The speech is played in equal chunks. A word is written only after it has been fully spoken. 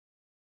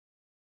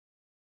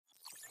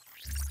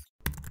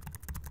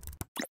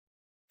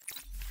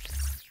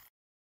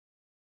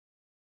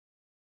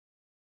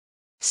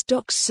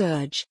Stocks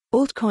surge,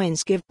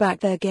 altcoins give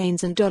back their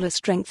gains and dollar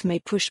strength may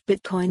push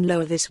Bitcoin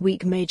lower this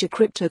week. Major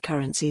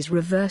cryptocurrencies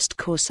reversed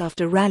course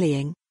after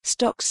rallying,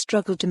 stocks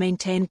struggled to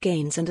maintain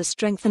gains and a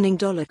strengthening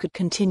dollar could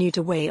continue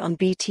to weigh on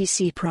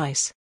BTC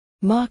price.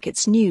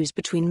 Markets news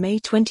between May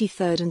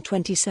 23 and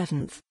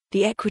 27.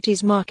 The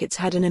equities markets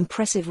had an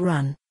impressive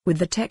run, with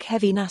the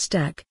tech-heavy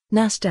Nasdaq,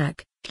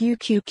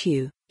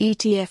 QQQ,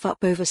 ETF up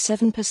over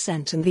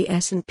 7% and the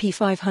S&P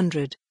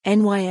 500,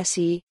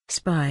 NYSE,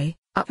 SPY,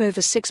 up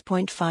over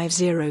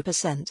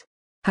 6.50%.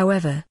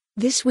 However,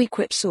 this week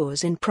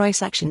whipsaws in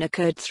price action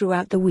occurred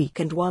throughout the week,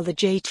 and while the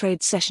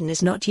J-Trade session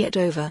is not yet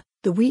over,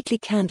 the weekly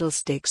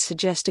candlesticks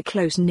suggest a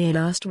close near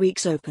last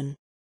week's open.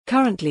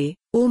 Currently,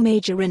 all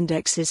major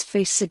indexes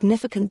face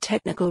significant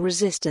technical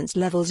resistance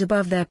levels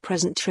above their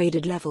present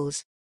traded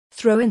levels.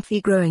 Throw in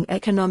the growing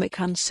economic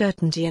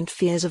uncertainty and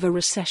fears of a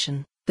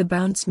recession, the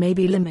bounce may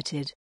be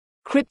limited.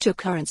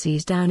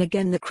 Cryptocurrencies down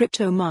again. The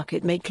crypto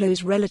market may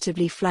close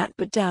relatively flat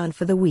but down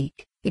for the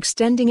week,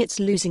 extending its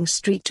losing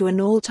streak to an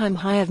all-time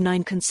high of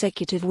 9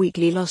 consecutive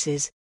weekly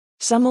losses.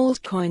 Some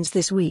altcoins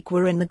this week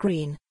were in the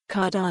green,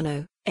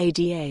 Cardano,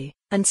 ADA,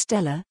 and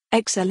Stellar,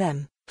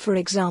 XLM, for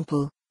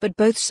example, but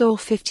both saw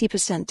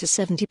 50% to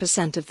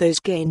 70% of those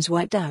gains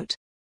wiped out.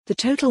 The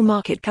total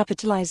market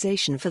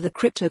capitalization for the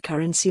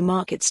cryptocurrency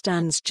market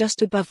stands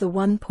just above the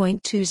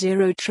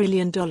 $1.20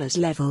 trillion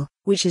level,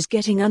 which is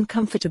getting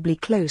uncomfortably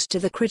close to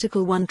the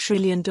critical $1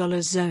 trillion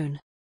zone.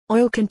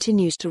 Oil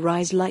continues to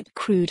rise. Light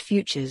crude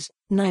futures,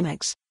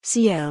 NYMEX,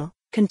 CL,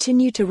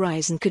 continue to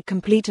rise and could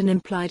complete an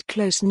implied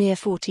close near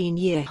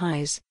 14-year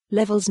highs,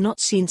 levels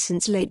not seen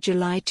since late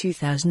July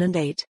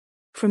 2008.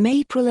 From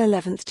April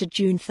 11 to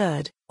June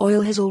 3,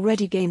 oil has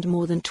already gained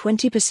more than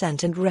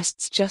 20% and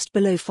rests just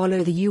below.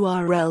 Follow the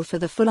URL for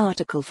the full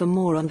article. For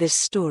more on this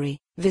story,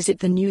 visit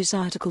the news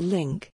article link.